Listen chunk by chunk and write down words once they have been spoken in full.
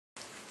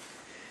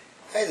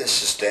Hey,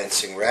 this is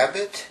Dancing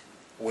Rabbit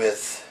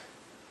with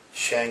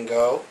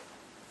Shango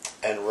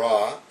and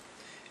Ra,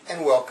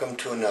 and welcome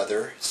to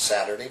another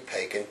Saturday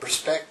Pagan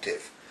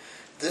Perspective.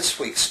 This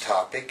week's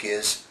topic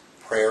is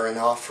prayer and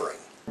offering.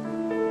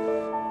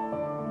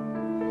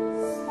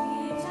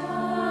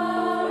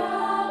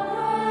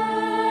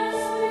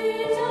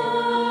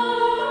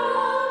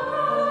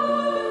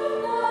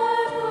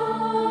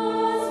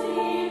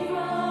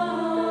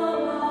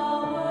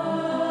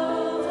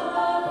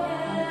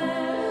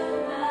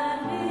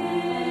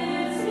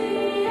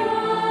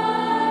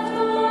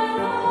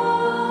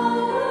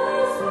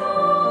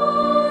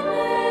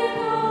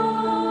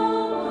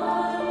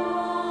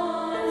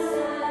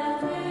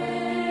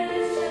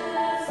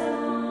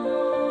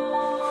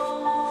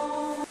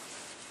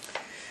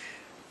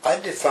 I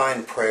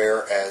define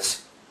prayer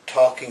as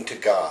talking to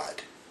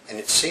God, and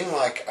it seemed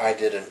like I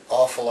did an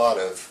awful lot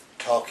of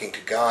talking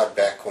to God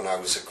back when I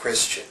was a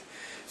Christian.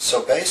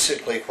 So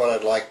basically what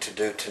I'd like to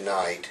do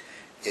tonight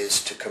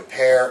is to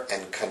compare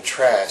and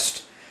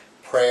contrast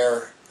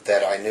prayer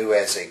that I knew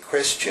as a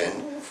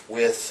Christian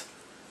with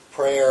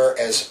prayer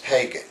as a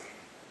pagan.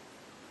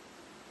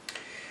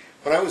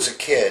 When I was a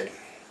kid,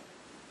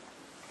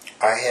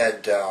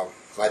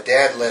 my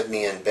dad led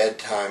me in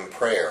bedtime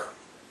prayer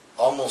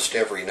almost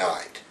every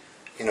night.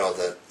 You know,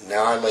 the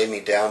 "now I lay me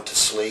down to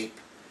sleep,"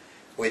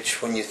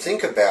 which when you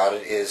think about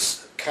it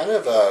is kind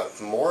of a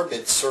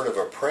morbid sort of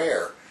a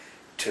prayer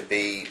to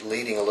be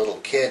leading a little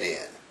kid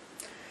in.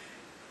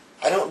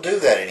 I don't do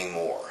that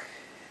anymore.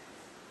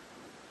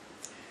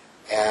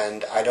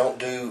 And I don't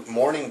do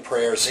morning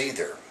prayers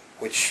either,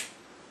 which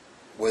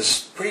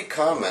was pretty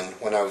common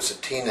when I was a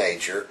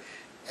teenager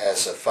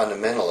as a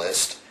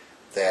fundamentalist,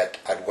 that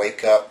I'd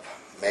wake up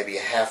maybe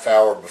a half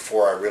hour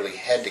before I really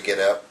had to get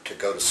up to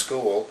go to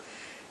school,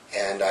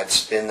 and I'd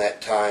spend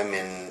that time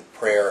in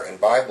prayer and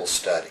Bible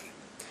study.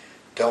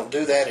 Don't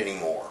do that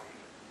anymore.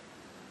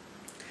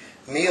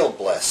 Meal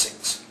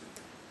blessings.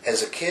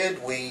 As a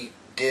kid, we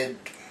did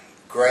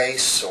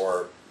grace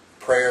or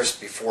prayers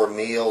before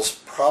meals,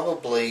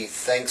 probably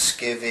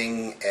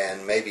Thanksgiving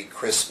and maybe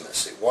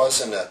Christmas. It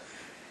wasn't a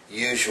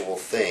usual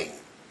thing.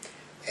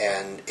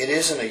 And it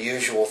isn't a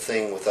usual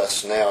thing with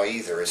us now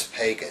either as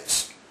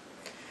pagans.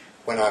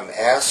 When I'm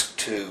asked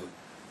to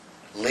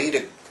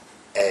lead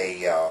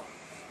a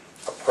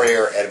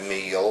prayer at a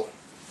meal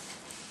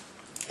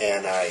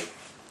and I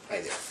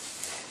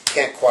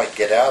can't quite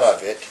get out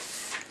of it,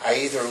 I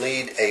either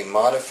lead a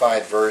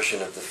modified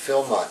version of the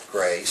Philmont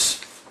Grace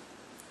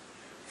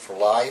for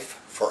life,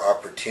 for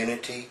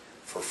opportunity,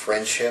 for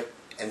friendship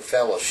and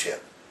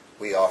fellowship.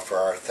 We offer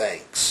our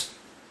thanks,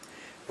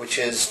 which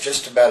is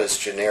just about as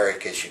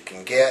generic as you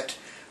can get,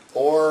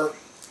 or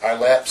I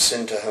lapse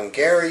into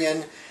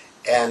Hungarian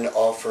and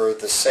offer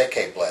the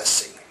Seke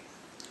blessing.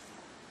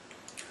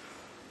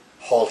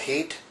 Hol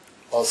hit,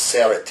 hol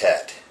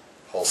szeretet,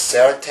 hol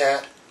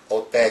szeretet,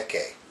 ott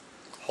beke,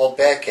 hol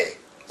beke,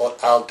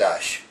 ott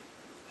áldás,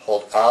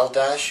 hol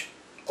áldás,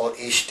 ott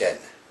Isten,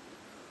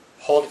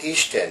 hol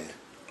Isten,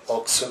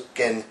 ott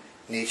szükken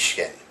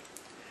nincsen,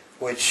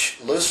 which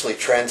loosely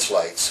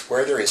translates,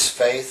 where there is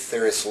faith,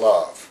 there is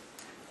love.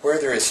 Where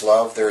there is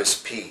love, there is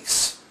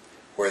peace.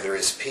 Where there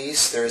is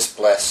peace, there is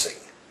blessing.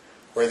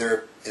 Where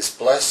there is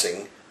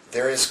blessing,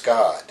 there is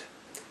God.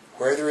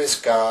 Where there is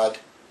God,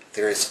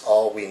 there is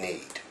all we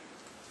need.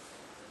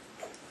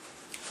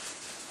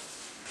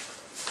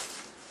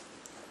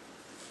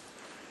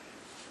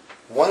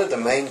 One of the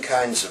main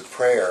kinds of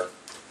prayer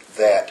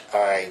that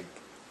I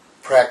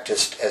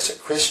practiced as a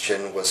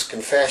Christian was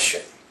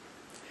confession.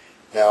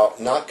 Now,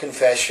 not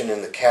confession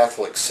in the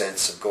Catholic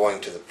sense of going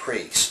to the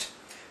priest,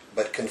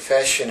 but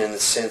confession in the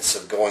sense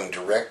of going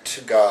direct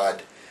to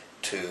God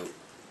to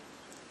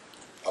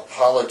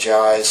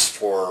apologize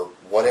for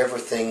whatever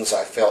things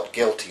I felt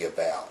guilty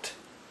about.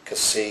 Because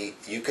see,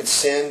 you could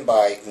sin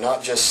by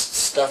not just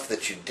stuff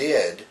that you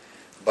did,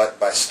 but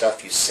by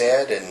stuff you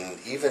said and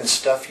even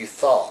stuff you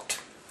thought.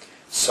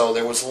 So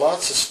there was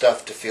lots of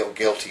stuff to feel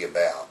guilty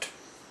about.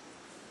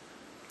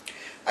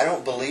 I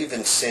don't believe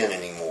in sin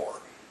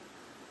anymore.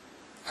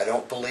 I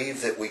don't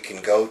believe that we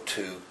can go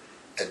to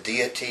a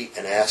deity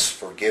and ask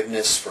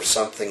forgiveness for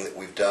something that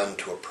we've done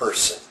to a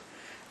person.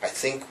 I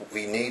think what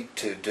we need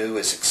to do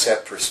is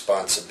accept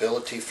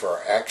responsibility for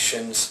our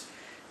actions,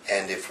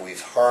 and if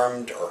we've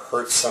harmed or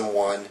hurt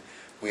someone,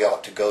 we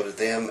ought to go to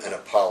them and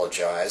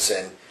apologize,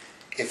 and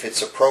if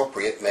it's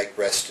appropriate, make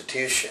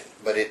restitution.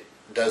 But it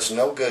does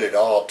no good at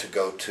all to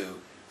go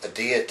to a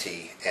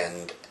deity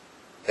and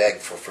beg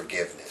for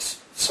forgiveness.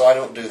 So I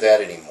don't do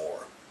that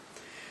anymore.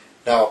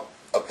 Now,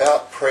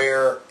 about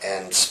prayer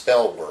and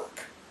spell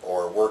work,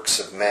 or works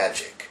of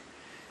magic,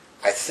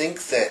 I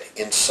think that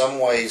in some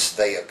ways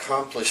they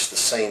accomplish the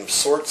same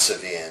sorts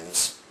of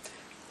ends,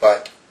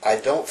 but I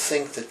don't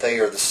think that they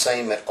are the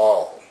same at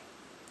all.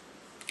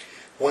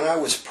 When I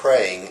was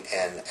praying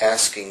and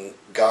asking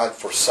God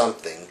for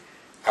something,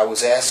 I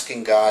was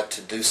asking God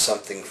to do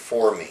something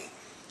for me.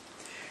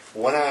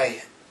 When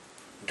I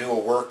do a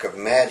work of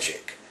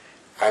magic,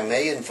 I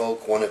may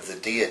invoke one of the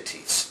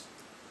deities,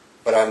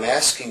 but I'm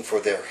asking for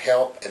their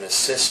help and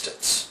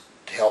assistance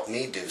to help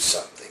me do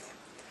something.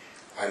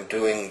 I'm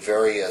doing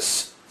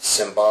various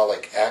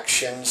symbolic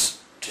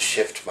actions to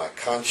shift my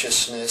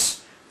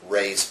consciousness,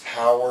 raise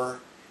power,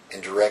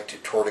 and direct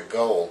it toward a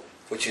goal,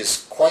 which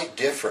is quite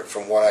different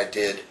from what I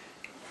did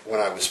when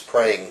I was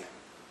praying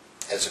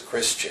as a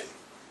Christian.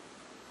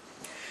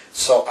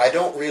 So I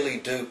don't really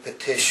do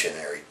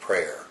petitionary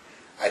prayer.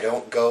 I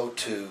don't go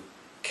to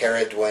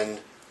Cerridwen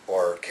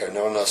or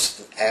Cernnunos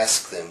and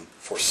ask them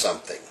for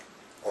something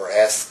or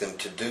ask them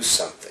to do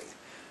something,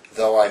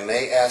 though I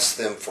may ask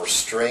them for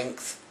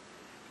strength,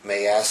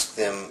 may ask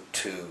them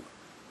to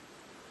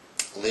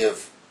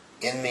live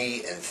in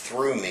me and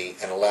through me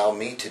and allow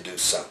me to do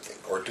something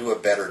or do a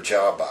better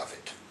job of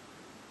it.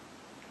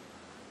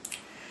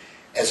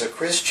 As a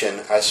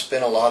Christian, I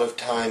spent a lot of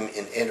time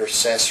in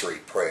intercessory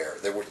prayer.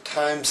 There were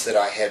times that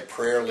I had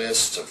prayer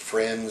lists of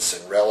friends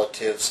and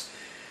relatives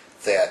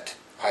that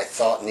I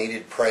thought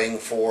needed praying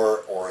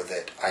for, or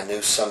that I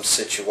knew some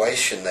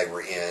situation they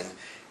were in,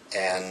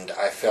 and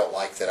I felt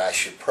like that I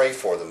should pray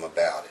for them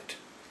about it.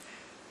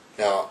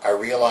 Now, I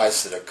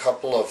realize that a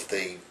couple of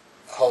the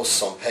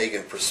hosts on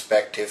Pagan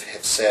Perspective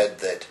have said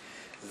that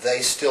they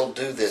still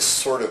do this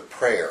sort of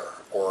prayer,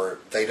 or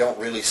they don't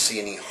really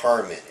see any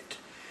harm in it.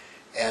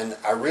 And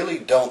I really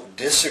don't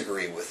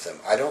disagree with them.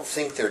 I don't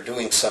think they're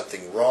doing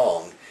something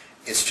wrong.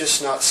 It's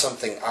just not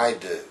something I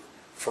do,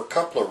 for a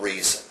couple of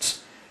reasons.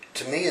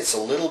 To me, it's a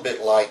little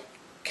bit like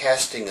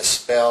casting a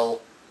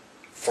spell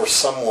for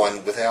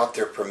someone without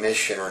their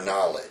permission or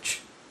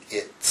knowledge.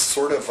 It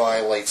sort of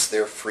violates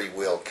their free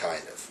will,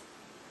 kind of.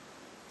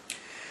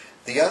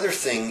 The other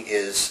thing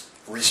is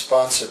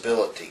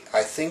responsibility.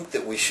 I think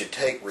that we should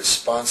take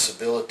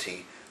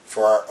responsibility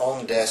for our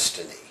own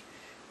destiny.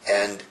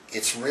 And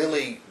it's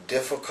really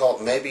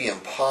difficult, maybe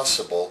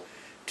impossible,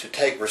 to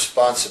take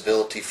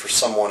responsibility for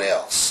someone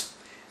else.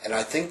 And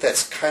I think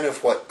that's kind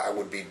of what I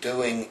would be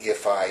doing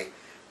if I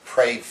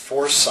prayed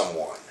for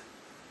someone.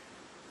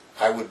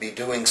 I would be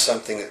doing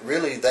something that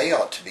really they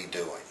ought to be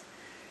doing.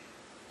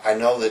 I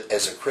know that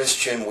as a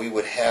Christian we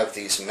would have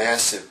these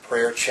massive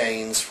prayer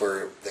chains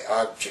where the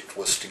object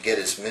was to get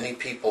as many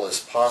people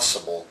as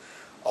possible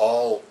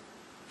all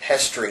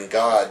pestering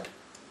God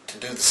to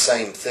do the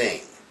same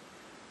thing,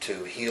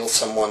 to heal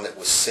someone that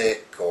was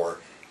sick or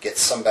get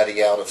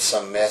somebody out of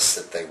some mess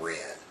that they were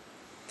in.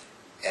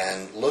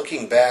 And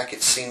looking back,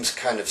 it seems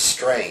kind of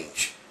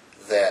strange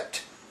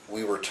that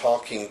we were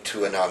talking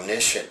to an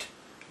omniscient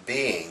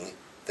being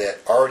that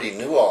already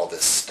knew all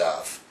this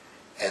stuff,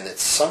 and that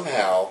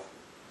somehow,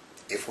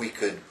 if we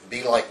could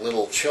be like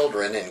little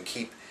children and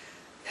keep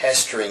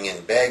pestering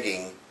and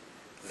begging,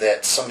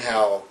 that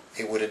somehow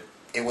it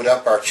would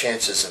up our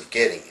chances of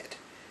getting it.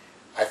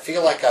 I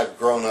feel like I've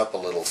grown up a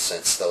little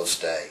since those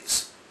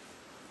days.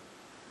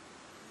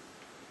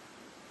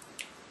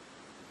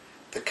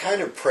 The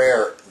kind of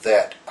prayer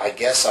that I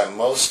guess I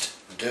most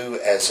do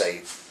as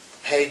a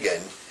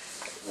pagan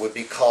would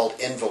be called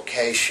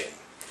invocation,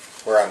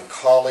 where I'm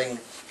calling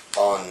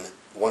on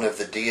one of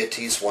the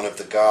deities, one of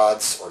the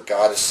gods or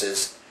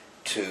goddesses,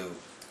 to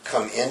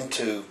come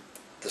into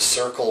the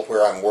circle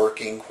where I'm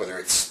working, whether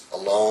it's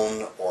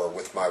alone or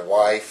with my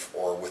wife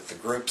or with the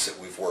groups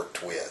that we've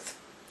worked with.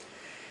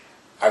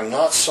 I'm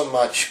not so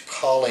much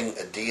calling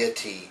a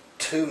deity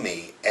to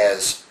me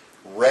as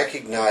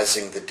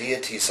recognizing the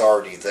deity's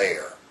already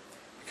there,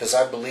 because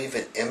I believe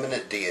in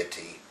immanent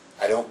deity.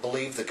 I don't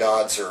believe the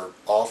gods are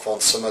off on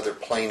some other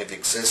plane of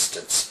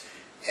existence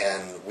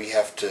and we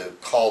have to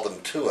call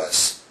them to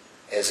us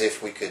as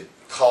if we could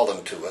call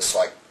them to us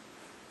like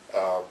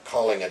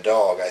calling a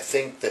dog. I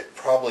think that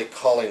probably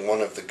calling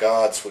one of the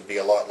gods would be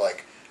a lot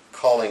like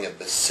calling a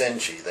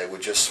Basenji. They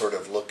would just sort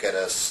of look at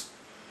us,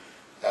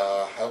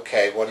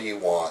 okay, what do you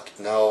want?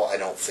 No, I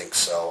don't think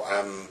so.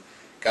 I'm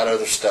got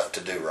other stuff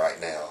to do right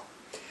now.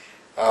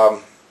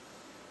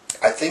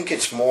 I think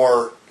it's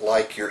more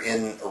like you're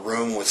in a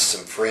room with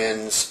some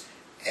friends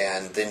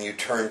and then you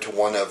turn to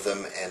one of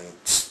them and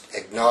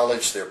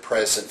acknowledge their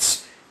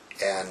presence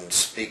and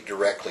speak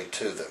directly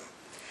to them.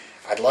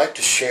 I'd like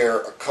to share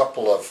a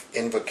couple of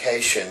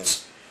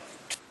invocations.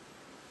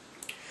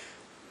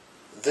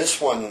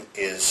 This one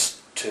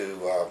is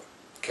to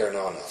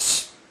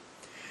Cernunnos.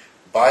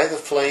 By the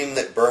flame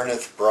that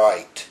burneth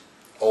bright,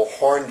 O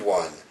horned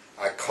one,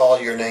 I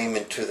call your name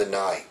into the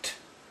night.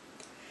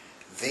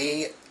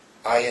 Thee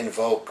I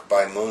invoke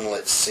by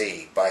moonlit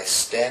sea, by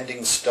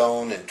standing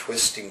stone and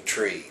twisting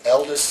tree.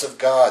 Eldest of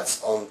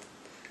gods, on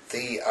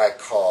thee I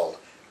call,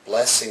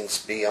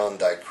 blessings be on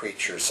thy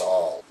creatures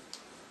all.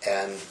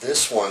 And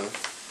this one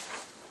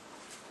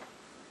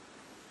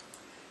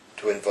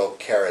to invoke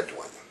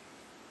Cerridwen.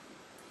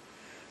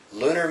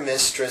 Lunar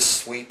mistress,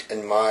 sweet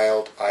and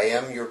mild, I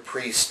am your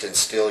priest and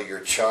still your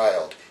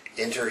child.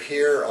 Enter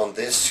here on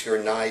this your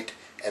night,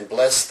 and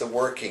bless the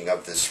working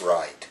of this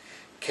rite.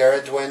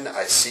 Cerridwen,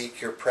 I seek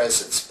your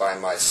presence by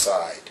my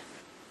side.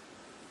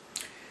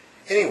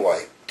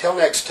 Anyway, till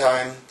next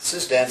time, this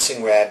is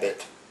Dancing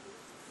Rabbit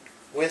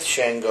with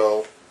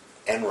Shango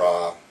and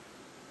Ra,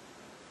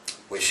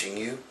 wishing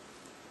you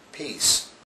peace.